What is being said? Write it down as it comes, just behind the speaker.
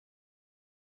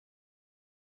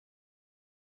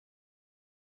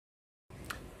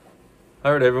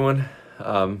All right, everyone.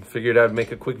 Figured I'd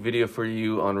make a quick video for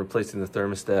you on replacing the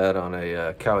thermostat on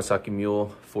a Kawasaki Mule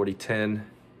 4010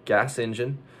 gas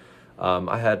engine.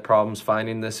 I had problems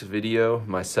finding this video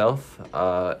myself,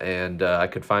 and I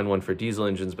could find one for diesel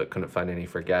engines, but couldn't find any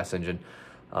for a gas engine.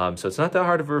 So it's not that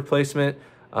hard of a replacement,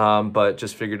 but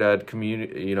just figured I'd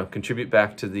contribute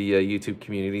back to the YouTube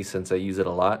community since I use it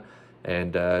a lot,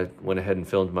 and went ahead and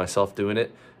filmed myself doing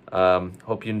it.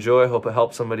 Hope you enjoy. Hope it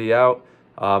helps somebody out.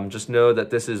 Just know that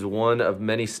this is one of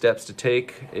many steps to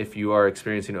take if you are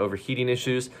experiencing overheating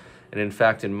issues. And in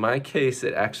fact, in my case,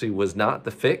 it actually was not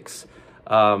the fix.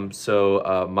 My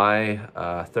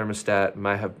thermostat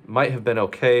might have been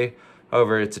okay.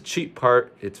 However, it's a cheap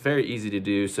part. It's very easy to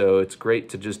do, so it's great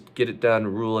to just get it done,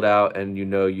 rule it out, and you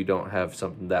know you don't have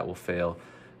something that will fail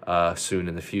soon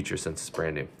in the future since it's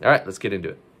brand new. All right, let's get into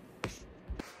it.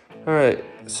 All right,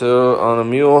 so on a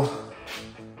Mule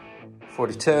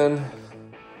 4010,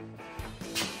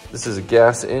 this is a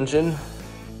gas engine.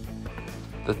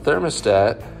 The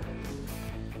thermostat,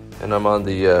 and I'm on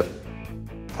the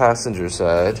passenger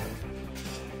side,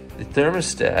 the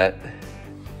thermostat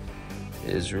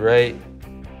is right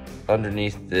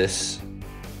underneath this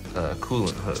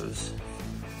coolant hose.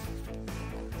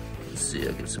 Let's see,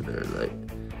 I'll get some better light.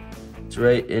 It's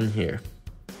right in here.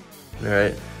 All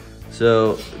right,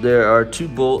 so there are two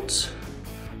bolts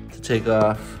to take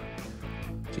off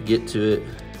to get to it.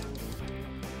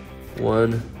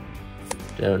 One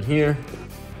down here.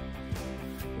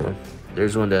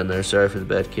 There's one down there. Sorry for the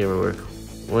bad camera work.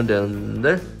 One down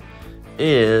there.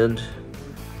 And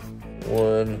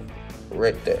one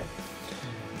right there.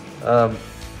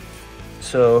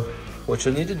 So what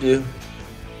you'll need to do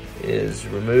is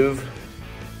remove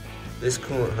this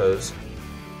coolant hose.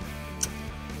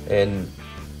 And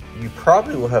you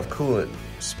probably will have coolant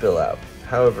spill out.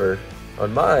 However,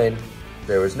 on mine,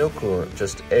 there was no coolant,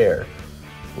 just air,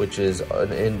 which is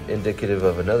indicative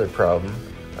of another problem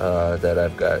that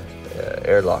I've got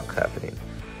airlock happening.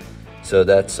 So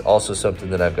that's also something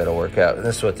that I've got to work out. And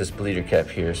that's what this bleeder cap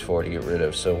here is for, to get rid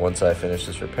of. So once I finish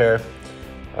this repair,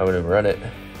 I'm gonna run it,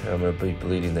 and I'm gonna be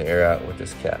bleeding the air out with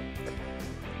this cap.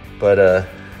 But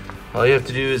all you have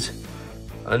to do is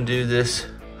undo this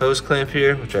hose clamp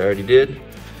here, which I already did.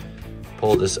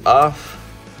 Pull this off.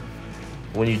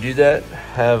 When you do that,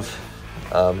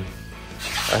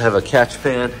 I have a catch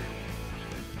pan.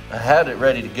 I had it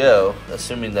ready to go,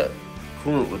 assuming that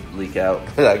coolant would leak out,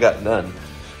 but I got none.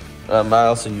 I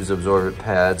also use absorbent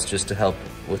pads just to help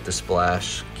with the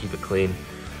splash, keep it clean.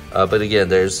 But again,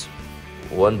 there's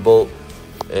one bolt,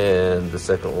 and the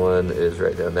second one is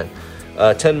right down there.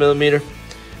 10 millimeter,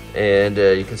 and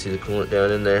you can see the coolant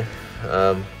down in there.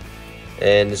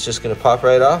 And it's just gonna pop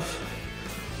right off.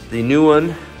 The new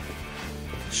one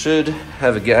should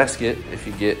have a gasket if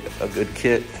you get a good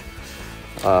kit.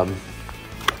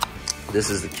 This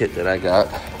is the kit that I got.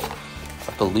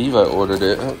 I believe I ordered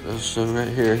it. Oh, it'll show right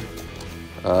here.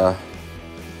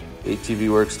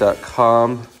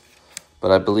 atvworks.com,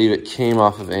 but I believe it came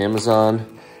off of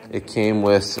Amazon. It came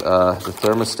with the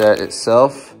thermostat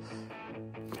itself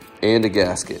and a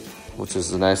gasket, which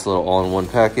is a nice little all-in-one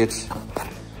package.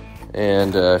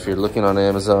 And if you're looking on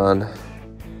Amazon,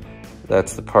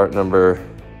 that's the part number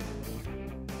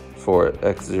for it,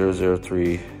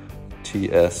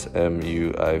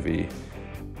 X003TSMUIV.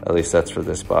 At least that's for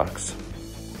this box.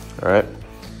 All right.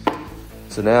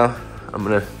 So now I'm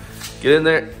gonna get in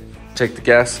there, take the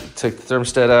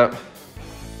thermostat out,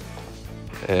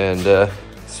 and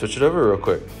switch it over real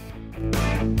quick.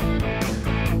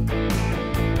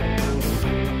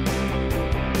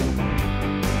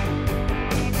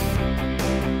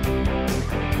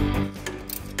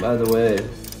 By the way,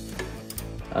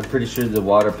 I'm pretty sure the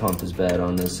water pump is bad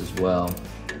on this as well.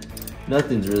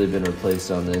 Nothing's really been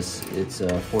replaced on this. It's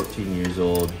 14 years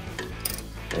old,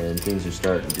 and things are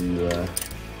starting to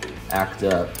act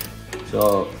up.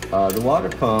 So the water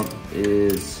pump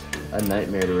is a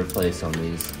nightmare to replace on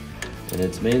these, and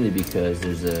it's mainly because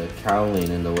there's a cowling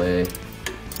in the way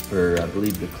for, I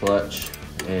believe, the clutch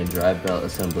and drive belt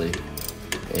assembly,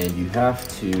 and you have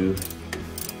to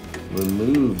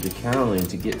remove the cowling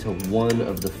to get to one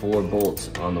of the 4 bolts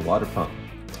on the water pump.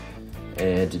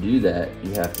 And to do that,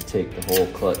 you have to take the whole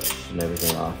clutch and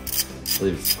everything off. I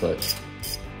believe it's the clutch.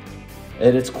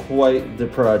 And it's quite the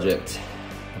project.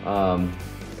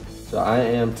 So I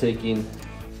am taking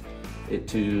it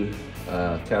to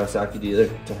Kawasaki dealer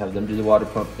to have them do the water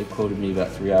pump. They quoted me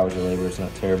about 3 hours of labor. It's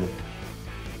not terrible.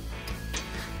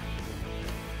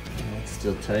 It's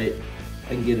still tight.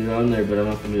 I can get it on there, but I'm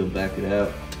not gonna be able to back it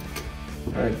out.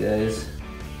 All right, guys.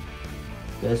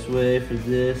 Best way for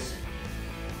this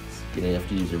is gonna have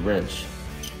to use a wrench.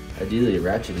 ideally a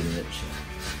ratcheting wrench.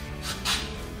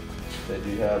 I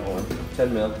do have one,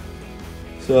 10 mil.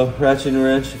 So ratcheting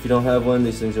wrench, if you don't have one,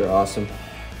 these things are awesome.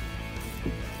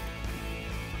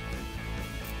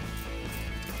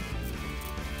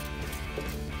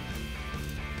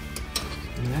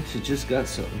 I actually just got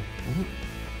something.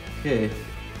 Okay,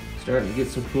 starting to get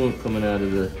some coolant coming out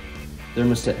of the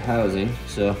thermostat housing.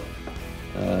 So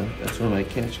that's where my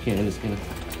catch can is gonna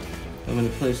come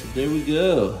into place. There we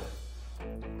go.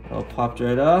 All popped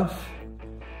right off.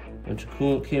 Bunch of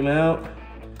coolant came out.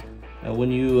 Now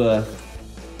when you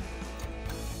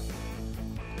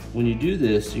do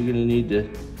this, you're gonna need to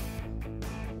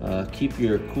keep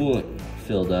your coolant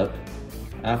filled up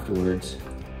afterwards.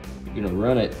 You're gonna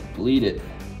run it, bleed it.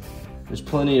 There's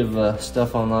plenty of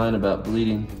stuff online about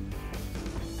bleeding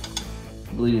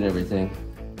everything.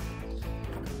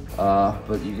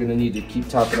 But you're gonna need to keep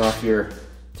topping off your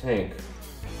tank.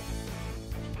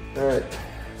 All right,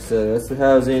 so that's the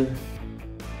housing.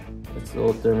 That's the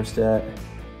old thermostat.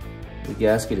 The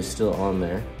gasket is still on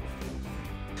there.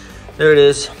 There it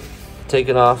is,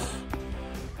 taken off.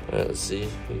 All right, let's see,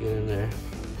 we get in there.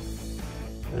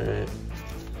 All right,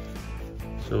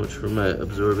 so much for my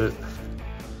absorbent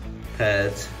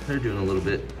pads. They're doing a little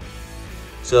bit.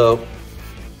 So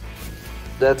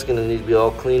that's gonna need to be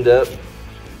all cleaned up.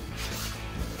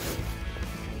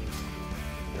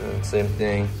 And same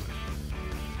thing.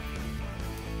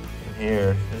 And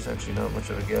here, there's actually not much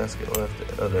of a gasket left.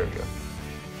 Oh, there we go.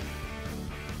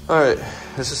 All right,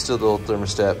 this is still the old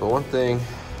thermostat, but one thing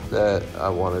that I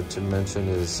wanted to mention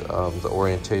is the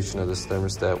orientation of this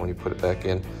thermostat when you put it back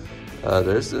in.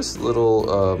 There's this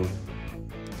little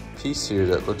piece here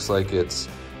that looks like it's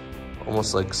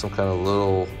almost like some kind of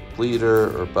little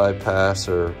bleeder or bypass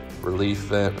or relief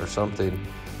vent or something.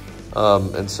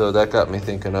 And so that got me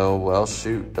thinking, oh, well,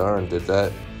 shoot, darn,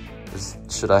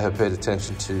 should I have paid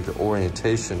attention to the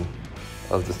orientation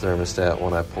of the thermostat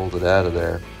when I pulled it out of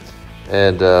there?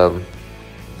 And the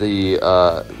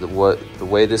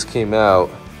way this came out,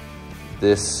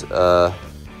 this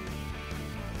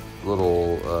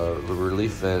little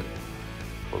relief vent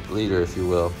or bleeder, if you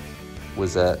will,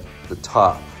 was at the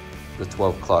top, the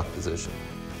 12 o'clock position.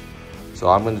 So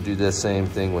I'm going to do the same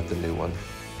thing with the new one.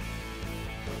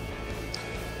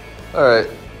 All right,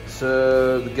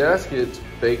 so the gasket's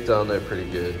baked on there pretty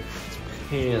good. It's a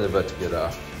pain in the butt to get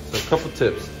off. So a couple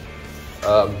tips.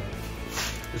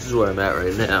 This is where I'm at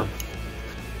right now.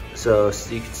 So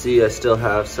you can see I still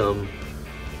have some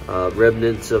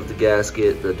remnants of the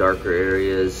gasket, the darker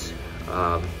areas.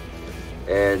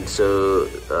 And so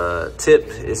tip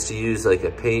is to use like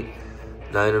a paint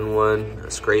 9-in-1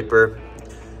 scraper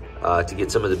to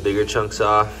get some of the bigger chunks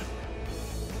off.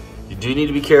 You do need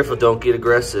to be careful, don't get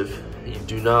aggressive. You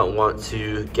do not want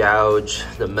to gouge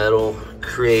the metal,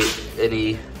 create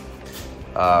any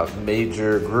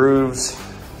major grooves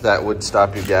that would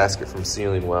stop your gasket from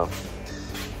sealing well.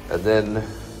 And then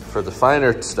for the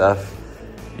finer stuff,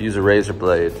 use a razor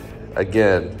blade.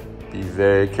 Again, be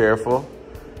very careful.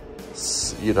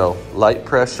 You know, light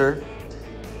pressure.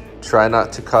 Try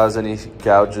not to cause any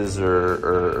gouges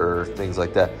or things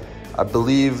like that. I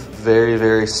believe very,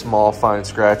 very small, fine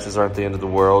scratches aren't the end of the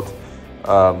world,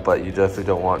 but you definitely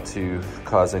don't want to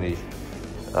cause any,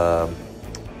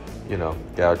 you know,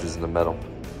 gouges in the metal.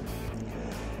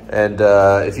 And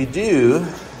if you do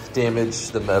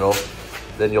damage the metal,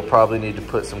 then you'll probably need to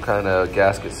put some kind of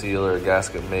gasket sealer or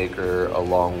gasket maker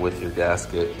along with your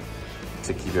gasket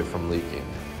to keep it from leaking.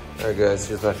 All right, guys,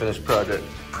 here's my finished product.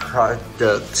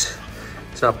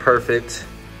 It's not perfect,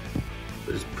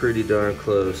 but it's pretty darn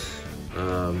close.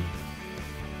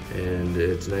 And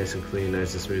it's nice and clean,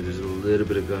 nice and smooth. There's a little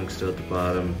bit of gunk still at the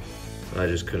bottom. I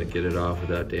just couldn't get it off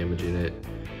without damaging it.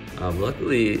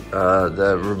 Luckily,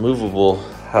 the removable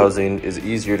housing is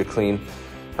easier to clean.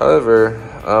 However,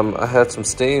 I had some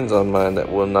stains on mine that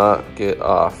will not get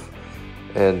off.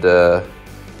 And a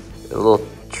little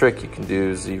trick you can do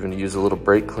is even use a little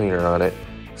brake cleaner on it.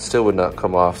 Still would not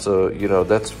come off. So, you know,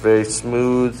 that's very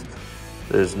smooth.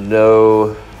 There's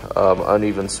no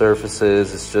uneven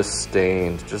surfaces. It's just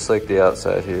stained, just like the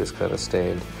outside here is kind of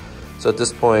stained. So at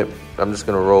this point, I'm just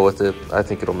gonna roll with it. I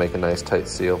think it'll make a nice tight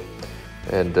seal.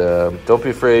 And don't be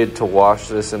afraid to wash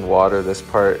this in water, this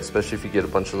part, especially if you get a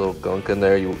bunch of little gunk in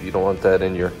there. You don't want that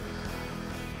in your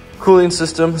cooling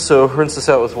system. So rinse this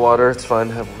out with water. It's fine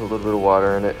to have a little bit of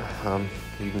water in it.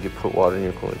 You can put water in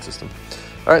your cooling system.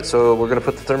 All right, so we're gonna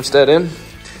put the thermostat in,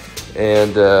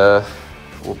 and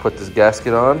we'll put this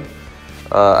gasket on.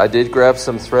 I did grab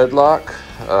some thread lock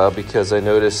because I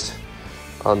noticed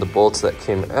on the bolts that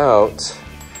came out,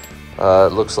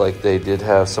 it looks like they did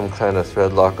have some kind of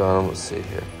thread lock on them. Let's see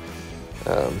here.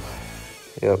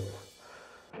 Yep.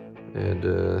 And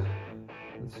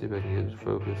let's see if I can get it to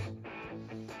focus.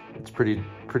 It's pretty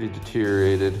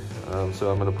deteriorated,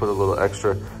 so I'm gonna put a little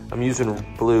extra. I'm using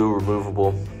blue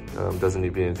removable. Doesn't need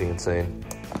to be anything insane.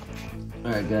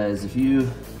 All right, guys, if you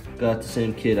got the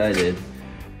same kit I did,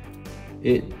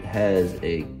 it has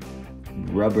a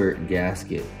rubber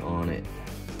gasket on it.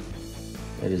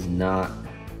 That is not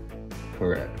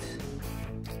correct.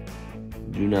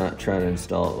 Do not try to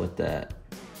install it with that.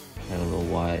 I don't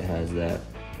know why it has that.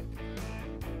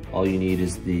 All you need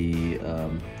is the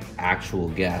actual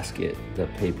gasket, the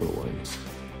paper one.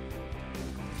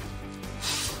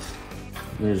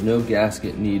 There's no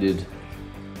gasket needed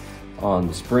on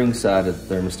the spring side of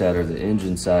the thermostat or the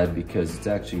engine side because it's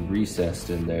actually recessed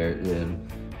in there, and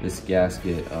this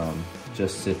gasket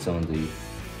just sits on the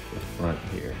front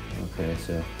here. Okay,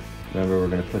 so remember, we're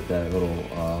gonna put that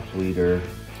little bleeder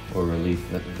or relief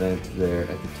vent there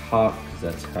at the top because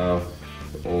that's how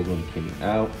the old one came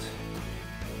out.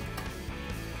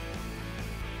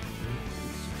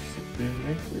 Sit there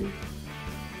nicely.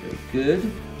 Very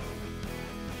good.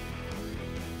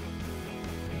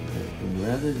 And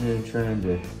rather than trying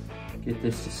to get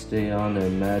this to stay on there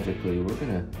magically, we're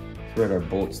gonna thread our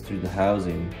bolts through the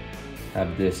housing,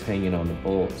 have this hanging on the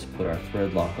bolts, put our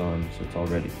thread lock on so it's all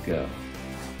ready to go.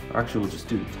 Actually, we'll just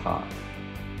do the top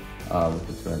with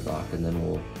the thread lock, and then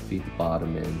we'll feed the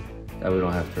bottom in. That way we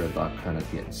don't have thread lock kind of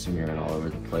getting smearing all over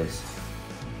the place.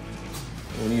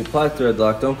 When you apply thread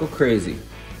lock, don't go crazy.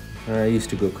 I used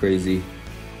to go crazy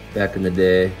back in the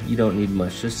day. You don't need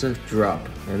much, just a drop,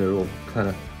 and it'll kind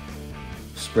of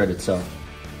spread itself.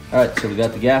 All right, so we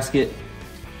got the gasket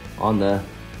on the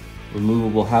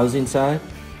removable housing side.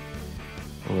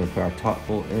 We're gonna put our top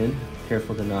bolt in.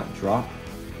 Careful to not drop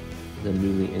the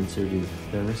newly inserted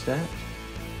thermostat.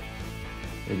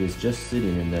 It is just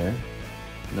sitting in there,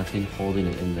 nothing holding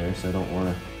it in there, so I don't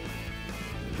wanna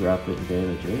drop it and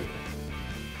damage it.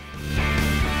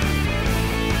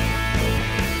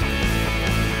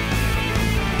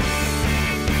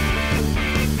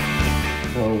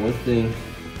 So one thing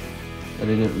I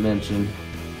didn't mention,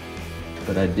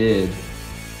 but I did,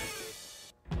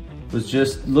 was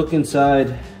just look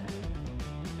inside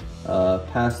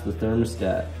past the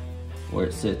thermostat where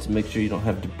it sits. Make sure you don't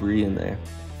have debris in there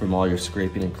from all your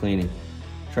scraping and cleaning.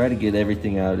 Try to get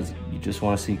everything out. You just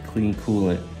want to see clean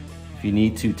coolant. If you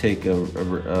need to, take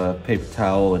a paper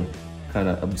towel and kind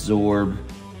of absorb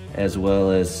as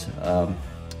well as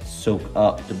soak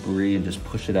up debris and just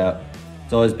push it out.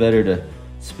 It's always better to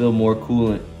spill more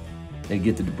coolant and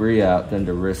get the debris out than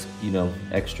to risk, you know,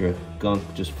 extra gunk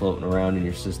just floating around in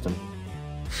your system.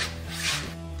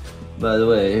 By the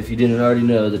way, if you didn't already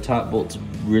know, the top bolt's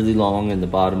really long and the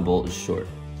bottom bolt is short.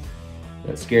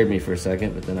 That scared me for a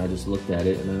second, but then I just looked at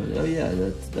it and I was, oh yeah,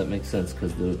 that makes sense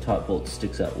because the top bolt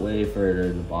sticks out way further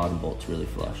and the bottom bolt's really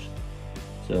flush.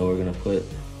 So we're gonna put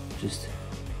just,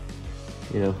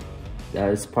 you know, that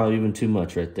is probably even too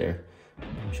much right there.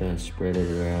 I'm trying to spread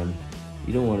it around.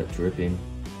 You don't want it dripping.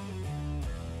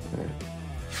 All right.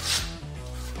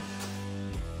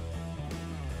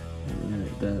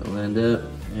 Got it lined up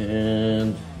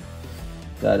and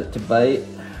got it to bite.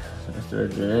 So I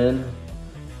started it in.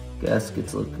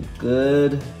 Gasket's looking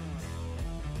good.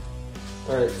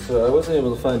 All right, so I wasn't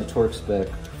able to find a torque spec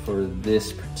for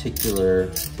this particular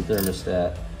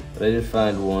thermostat, but I did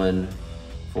find one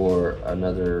for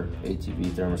another ATV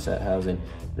thermostat housing.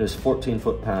 It was 14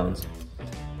 foot-pounds,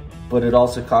 but it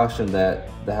also cautioned that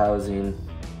the housing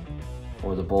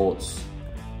or the bolts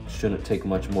shouldn't take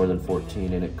much more than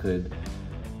 14, and it could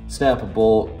snap a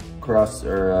bolt, cross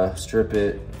or strip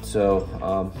it.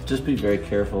 So just be very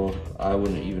careful. I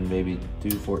wouldn't even maybe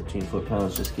do 14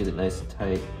 foot-pounds, just get it nice and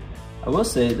tight. I will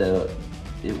say that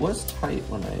it was tight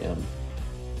when I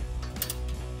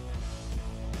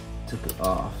took it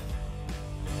off.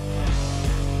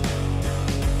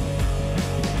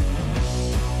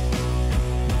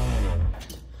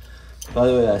 By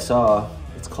the way, I saw,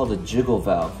 it's called a jiggle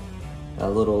valve. A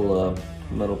little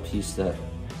metal piece that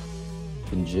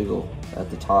can jiggle at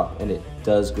the top, and it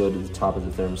does go to the top of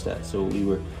the thermostat, so we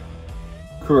were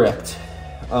correct.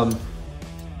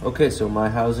 Okay, so my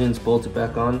housing's bolted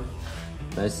back on,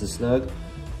 nice and snug,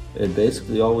 and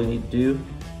basically all we need to do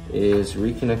is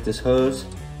reconnect this hose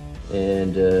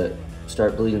and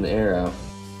start bleeding the air out.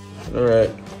 All right,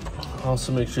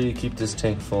 also make sure you keep this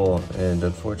tank full, and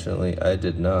unfortunately I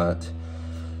did not.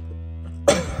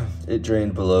 It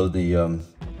drained below the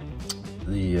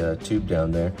tube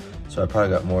down there, so I probably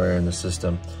got more air in the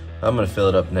system. I'm gonna fill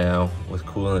it up now with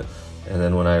coolant, and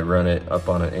then when I run it up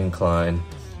on an incline,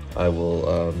 I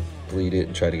will bleed it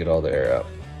and try to get all the air out.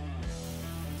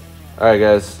 All right,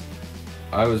 guys.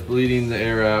 I was bleeding the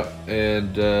air out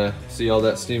and see all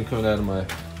that steam coming out of my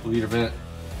bleeder vent.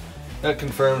 That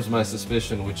confirms my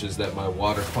suspicion, which is that my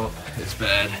water pump is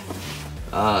bad,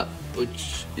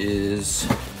 which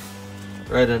is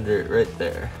right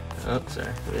there. Oh,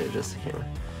 sorry, let me adjust the camera.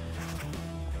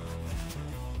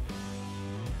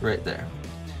 Right there.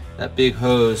 That big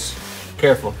hose,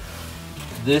 careful.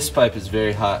 This pipe is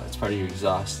very hot, it's part of your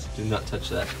exhaust. Do not touch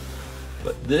that.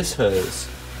 But this hose,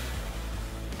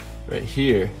 right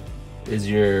here, is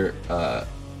your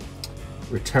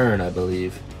return, I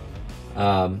believe.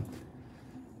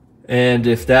 And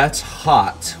if that's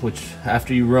hot, which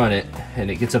after you run it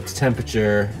and it gets up to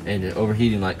temperature and the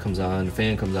overheating light comes on, the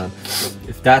fan comes on,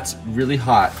 if that's really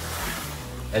hot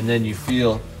and then you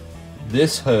feel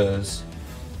this hose,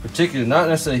 particularly not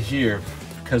necessarily here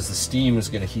because the steam is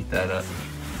going to heat that up,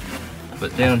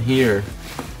 but down here,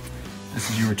 this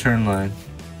is your return line.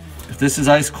 If this is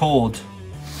ice cold,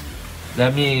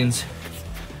 that means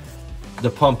the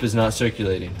pump is not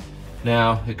circulating.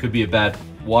 Now, it could be a bad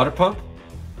water pump,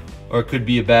 or it could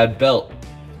be a bad belt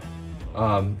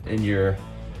in your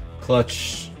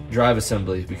clutch drive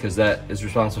assembly, because that is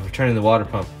responsible for turning the water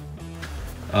pump.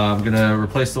 I'm gonna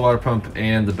replace the water pump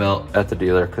and the belt at the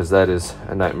dealer because that is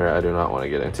a nightmare I do not want to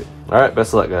get into. All right,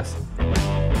 best of luck, guys.